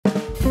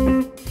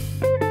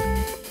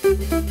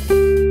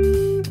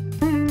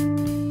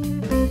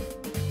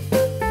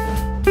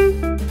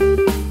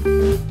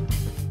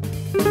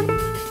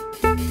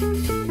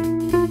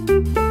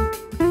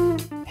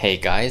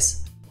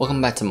Welcome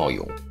back to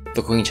𝐸𝐷𝐿,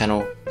 the cooking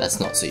channel that's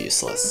not so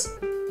useless.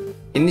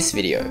 In this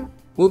video,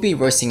 we'll be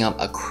roasting up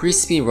a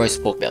crispy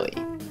roast pork belly.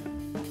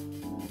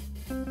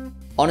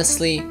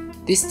 Honestly,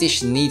 this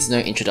dish needs no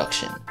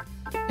introduction,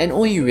 and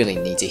all you really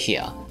need to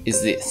hear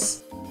is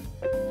this.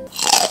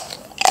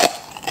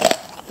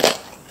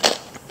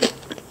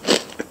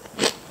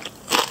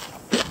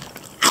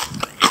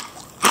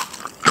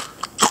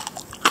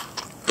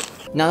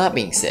 Now that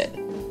being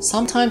said,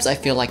 sometimes I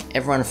feel like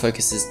everyone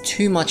focuses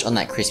too much on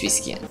that crispy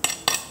skin,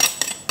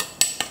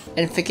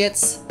 and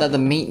forgets that the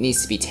meat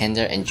needs to be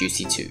tender and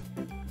juicy too.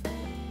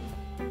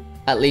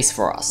 At least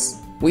for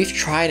us. We've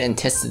tried and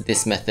tested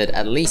this method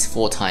at least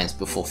 4 times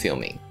before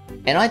filming,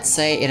 and I'd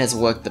say it has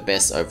worked the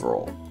best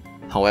overall.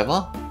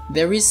 However,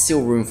 there is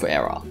still room for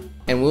error,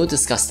 and we'll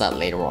discuss that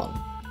later on.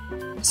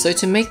 So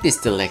to make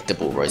this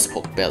delectable roast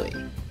pork belly,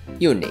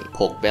 you'll need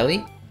pork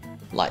belly,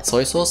 light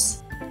soy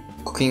sauce,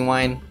 cooking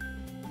wine,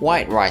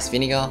 white rice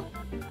vinegar,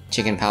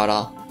 chicken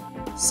powder,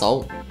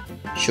 salt,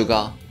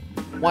 sugar,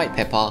 white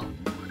pepper,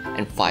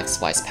 and 5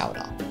 spice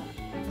powder.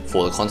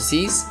 For the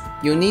quantities,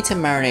 you'll need to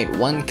marinate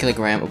 1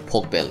 kg of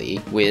pork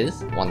belly with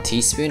 1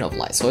 teaspoon of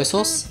light soy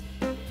sauce,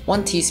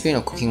 1 teaspoon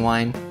of cooking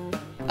wine,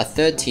 a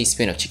 1/3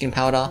 teaspoon of chicken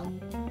powder,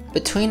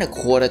 between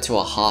 1/4 to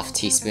 1/2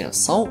 teaspoon of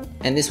salt,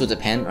 and this will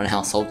depend on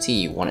how salty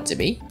you want it to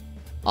be,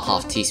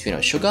 1/2 teaspoon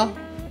of sugar,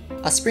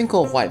 a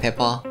sprinkle of white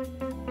pepper,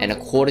 and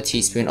 1/4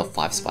 teaspoon of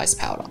 5 spice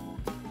powder.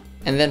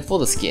 And then for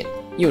the skin,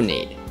 you'll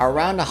need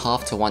around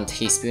 1/2 to 1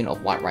 teaspoon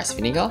of white rice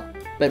vinegar,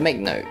 but make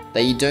note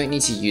that you don't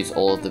need to use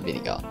all of the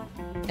vinegar,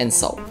 and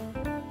salt.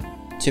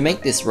 To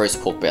make this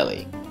roast pork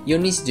belly,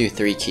 you'll need to do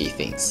 3 key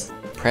things: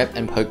 prep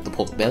and poke the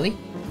pork belly,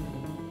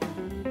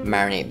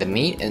 marinate the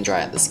meat and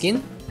dry out the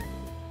skin,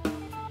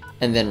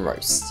 and then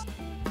roast.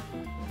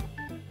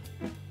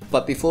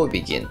 But before we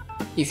begin,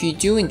 if you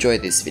do enjoy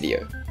this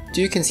video,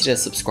 do consider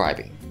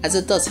subscribing, as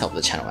it does help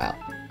the channel out.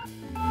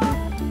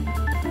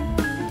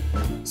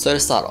 So to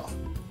start off,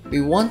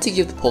 we want to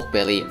give the pork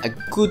belly a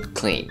good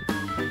clean.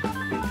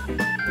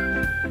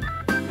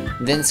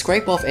 Then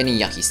scrape off any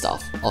yucky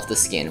stuff off the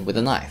skin with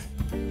a knife.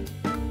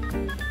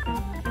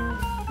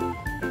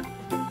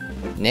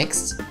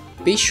 Next,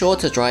 be sure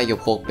to dry your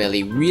pork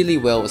belly really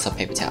well with some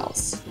paper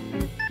towels.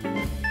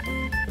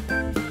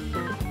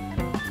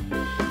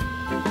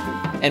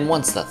 And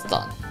once that's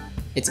done,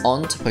 it's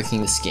on to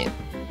poking the skin.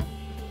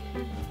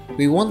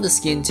 We want the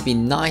skin to be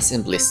nice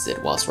and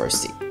blistered whilst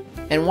roasting,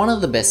 and one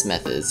of the best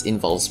methods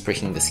involves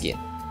pricking the skin.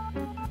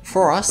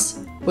 For us,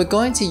 we're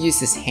going to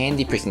use this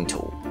handy pricking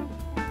tool,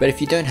 but if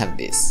you don't have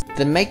this,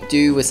 then make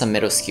do with some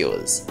metal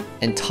skewers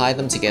and tie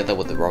them together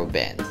with a rubber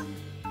band.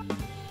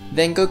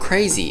 Then go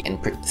crazy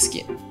and prick the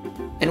skin,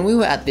 and we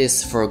were at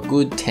this for a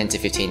good 10 to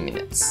 15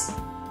 minutes.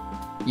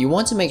 You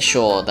want to make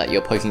sure that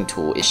your poking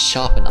tool is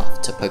sharp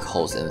enough to poke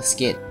holes in the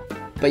skin,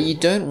 but you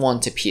don't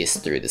want to pierce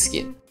through the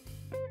skin.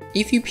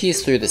 If you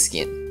pierce through the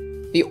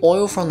skin, the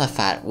oil from the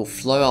fat will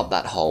flow up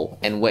that hole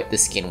and wet the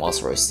skin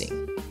whilst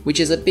roasting, which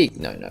is a big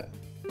no-no.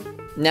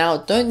 Now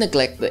don't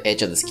neglect the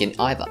edge of the skin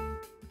either.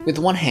 With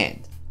one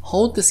hand,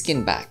 hold the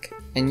skin back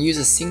and use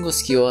a single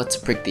skewer to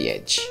prick the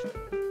edge.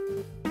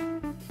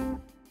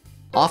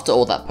 After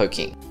all that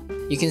poking,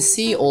 you can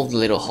see all the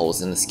little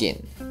holes in the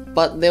skin,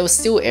 but there were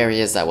still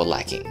areas that were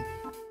lacking.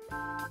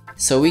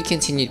 So we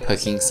continued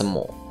poking some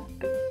more.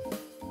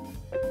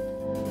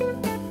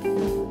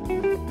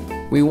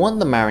 We want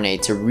the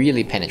marinade to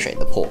really penetrate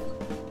the pork,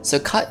 so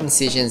cut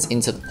incisions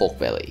into the pork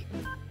belly,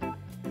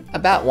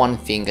 about 1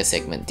 finger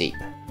segment deep.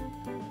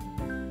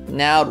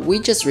 Now, we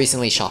just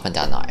recently sharpened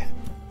our knife,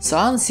 so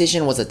our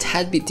incision was a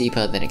tad bit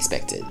deeper than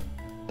expected,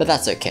 but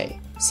that's okay,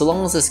 so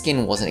long as the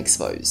skin wasn't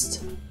exposed.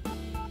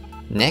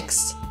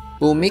 Next,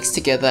 we'll mix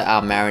together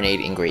our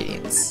marinade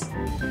ingredients.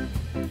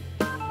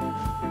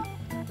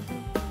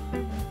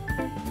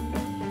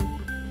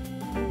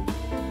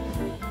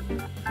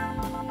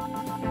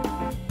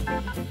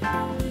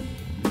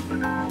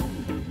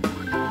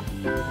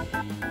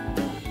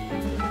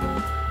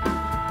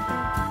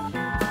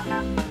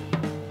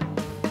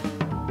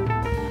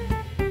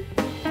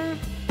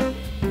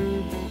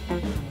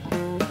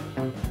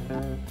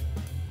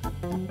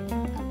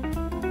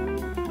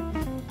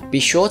 Be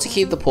sure to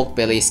keep the pork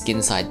belly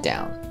skin side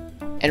down,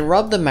 and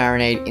rub the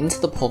marinade into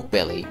the pork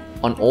belly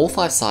on all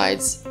 5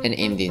 sides and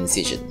in the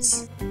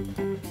incisions.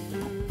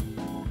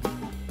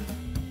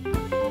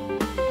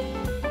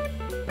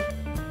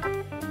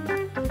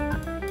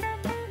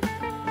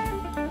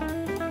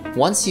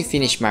 Once you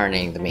finish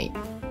marinating the meat,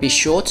 be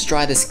sure to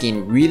dry the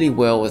skin really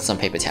well with some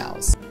paper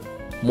towels.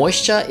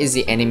 Moisture is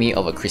the enemy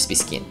of a crispy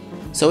skin,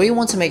 so we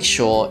want to make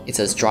sure it's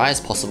as dry as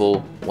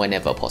possible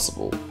whenever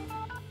possible.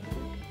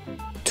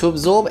 To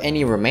absorb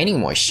any remaining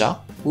moisture,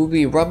 we'll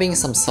be rubbing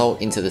some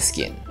salt into the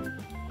skin.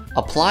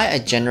 Apply a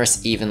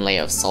generous even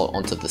layer of salt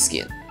onto the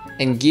skin,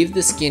 and give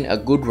the skin a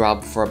good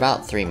rub for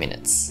about 3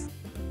 minutes.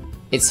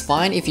 It's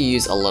fine if you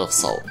use a lot of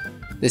salt,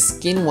 the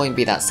skin won't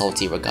be that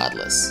salty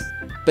regardless,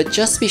 but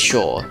just be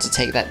sure to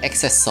take that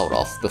excess salt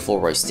off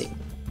before roasting.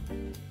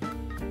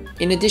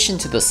 In addition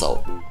to the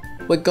salt,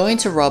 we're going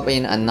to rub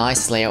in a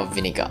nice layer of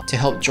vinegar to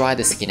help dry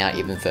the skin out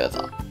even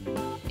further.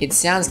 It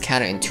sounds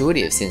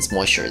counterintuitive since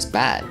moisture is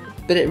bad,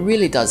 but it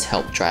really does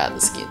help dry out the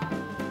skin.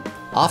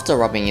 After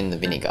rubbing in the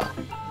vinegar,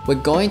 we're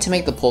going to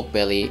make the pork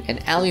belly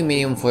an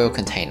aluminium foil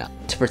container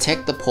to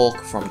protect the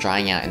pork from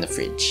drying out in the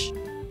fridge.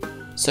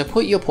 So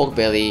put your pork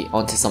belly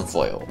onto some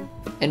foil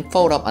and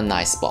fold up a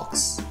nice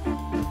box.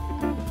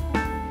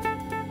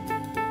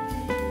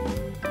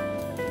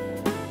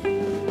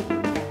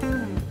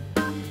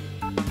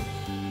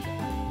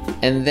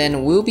 And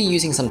then we'll be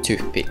using some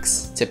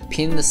toothpicks to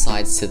pin the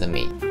sides to the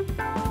meat.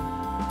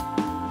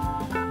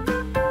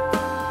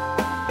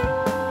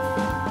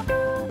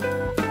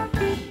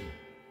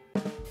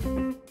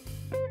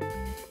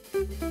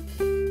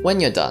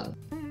 When you're done,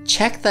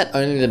 check that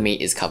only the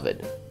meat is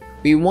covered.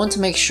 We want to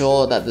make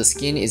sure that the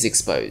skin is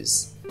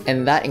exposed,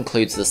 and that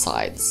includes the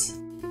sides.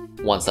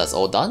 Once that's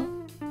all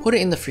done, put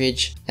it in the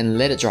fridge and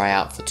let it dry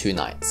out for 2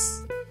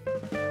 nights.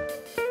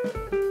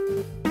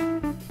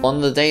 On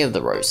the day of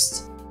the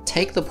roast,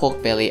 take the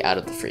pork belly out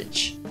of the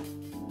fridge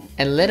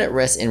and let it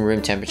rest in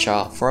room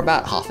temperature for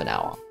about half an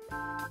hour.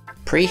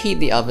 Preheat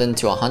the oven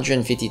to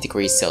 150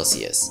 degrees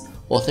Celsius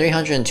or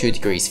 302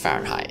 degrees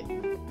Fahrenheit.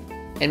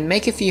 And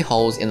make a few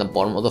holes in the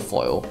bottom of the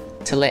foil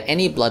to let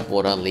any blood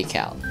water leak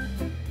out.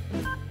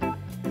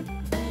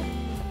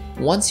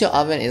 Once your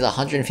oven is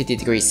 150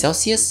 degrees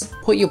Celsius,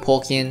 put your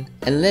pork in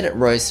and let it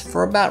roast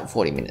for about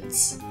 40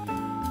 minutes.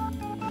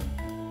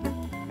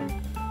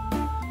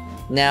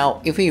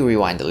 Now, if we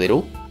rewind a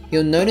little,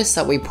 you'll notice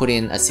that we put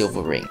in a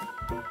silver ring.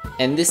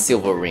 And this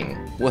silver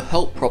ring will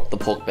help prop the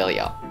pork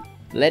belly up,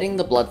 letting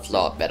the blood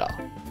flow up better.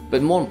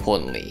 But more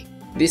importantly,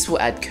 this will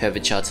add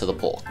curvature to the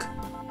pork.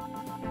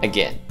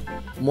 Again,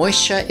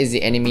 moisture is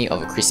the enemy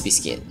of a crispy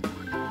skin,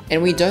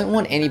 and we don't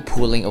want any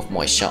pooling of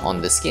moisture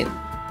on the skin.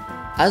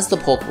 As the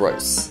pork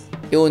roasts,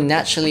 it will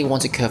naturally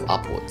want to curve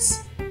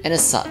upwards, and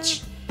as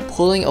such,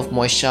 pooling of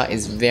moisture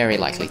is very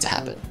likely to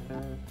happen.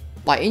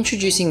 By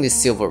introducing this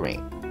silver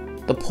ring,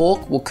 the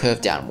pork will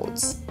curve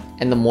downwards,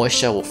 and the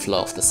moisture will flow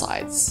off the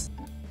sides.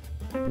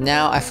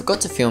 Now, I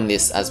forgot to film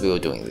this as we were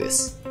doing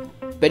this,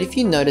 but if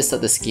you notice that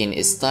the skin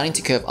is starting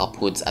to curve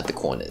upwards at the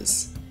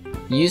corners,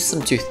 use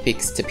some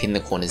toothpicks to pin the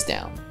corners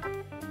down.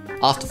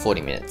 After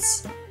 40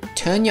 minutes,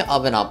 turn your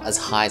oven up as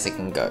high as it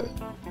can go.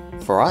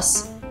 For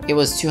us, it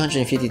was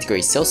 250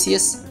 degrees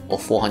Celsius or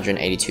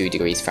 482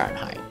 degrees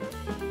Fahrenheit,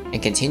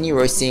 and continue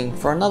roasting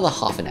for another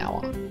half an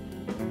hour.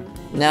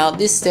 Now,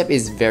 this step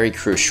is very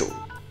crucial.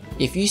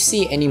 If you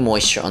see any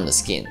moisture on the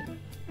skin,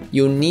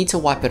 you'll need to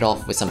wipe it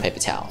off with some paper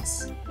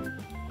towels.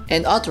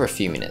 And after a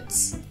few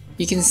minutes,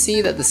 you can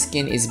see that the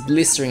skin is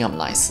blistering up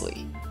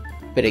nicely.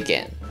 But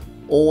again,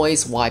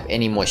 always wipe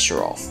any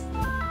moisture off.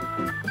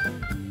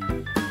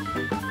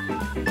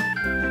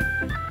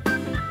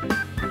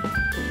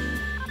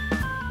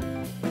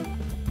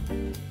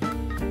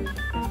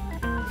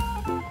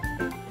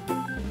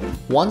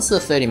 Once the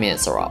 30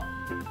 minutes are up,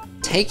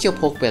 take your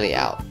pork belly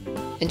out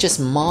and just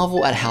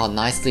marvel at how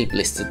nicely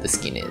blistered the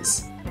skin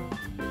is,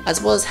 as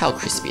well as how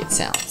crispy it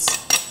sounds.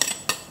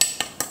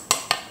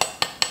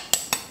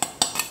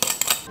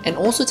 And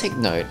also take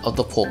note of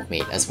the pork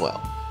meat as well.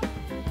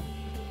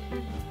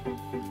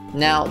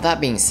 Now,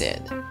 that being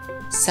said,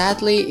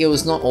 sadly it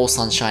was not all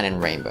sunshine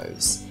and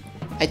rainbows.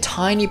 A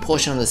tiny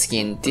portion of the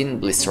skin didn't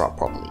blister up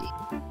properly.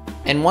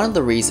 And one of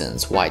the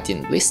reasons why it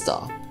didn't blister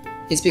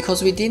is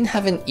because we didn't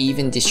have an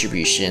even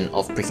distribution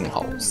of pricking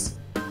holes.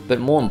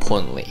 But more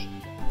importantly,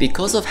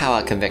 because of how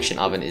our convection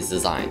oven is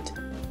designed,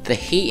 the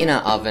heat in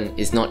our oven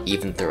is not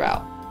even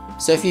throughout.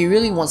 So if you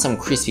really want some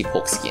crispy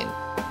pork skin,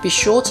 be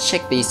sure to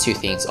check these 2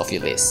 things off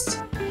your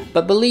list.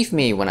 But believe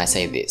me when I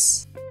say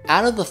this,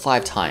 out of the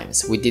 5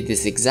 times we did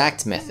this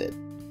exact method,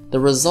 the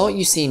result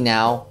you see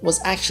now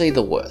was actually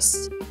the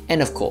worst.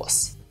 And of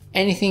course,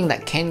 anything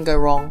that can go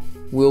wrong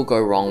will go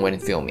wrong when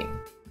filming.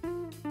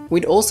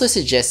 We'd also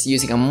suggest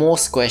using a more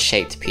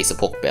square-shaped piece of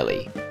pork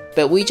belly,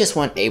 but we just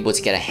weren't able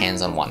to get our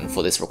hands on one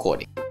for this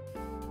recording.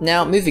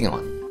 Now, moving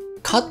on.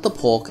 Cut the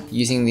pork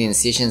using the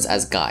incisions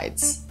as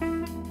guides.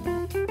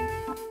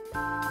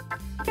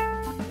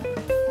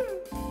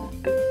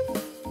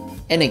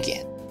 And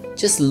again,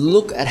 just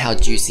look at how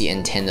juicy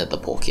and tender the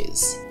pork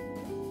is.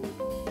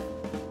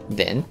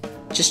 Then,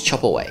 just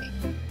chop away.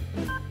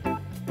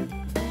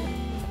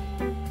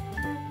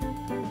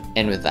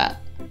 And with that,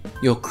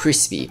 your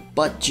crispy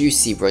but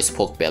juicy roast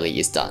pork belly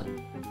is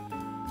done.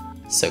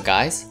 So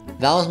guys,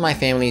 that was my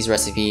family's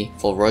recipe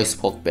for roast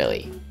pork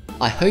belly.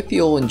 I hope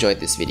you all enjoyed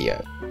this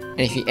video,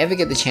 and if you ever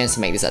get the chance to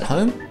make this at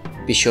home,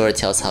 be sure to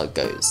tell us how it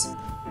goes.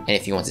 And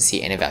if you want to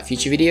see any of our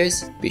future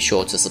videos, be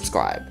sure to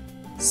subscribe.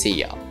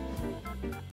 See ya!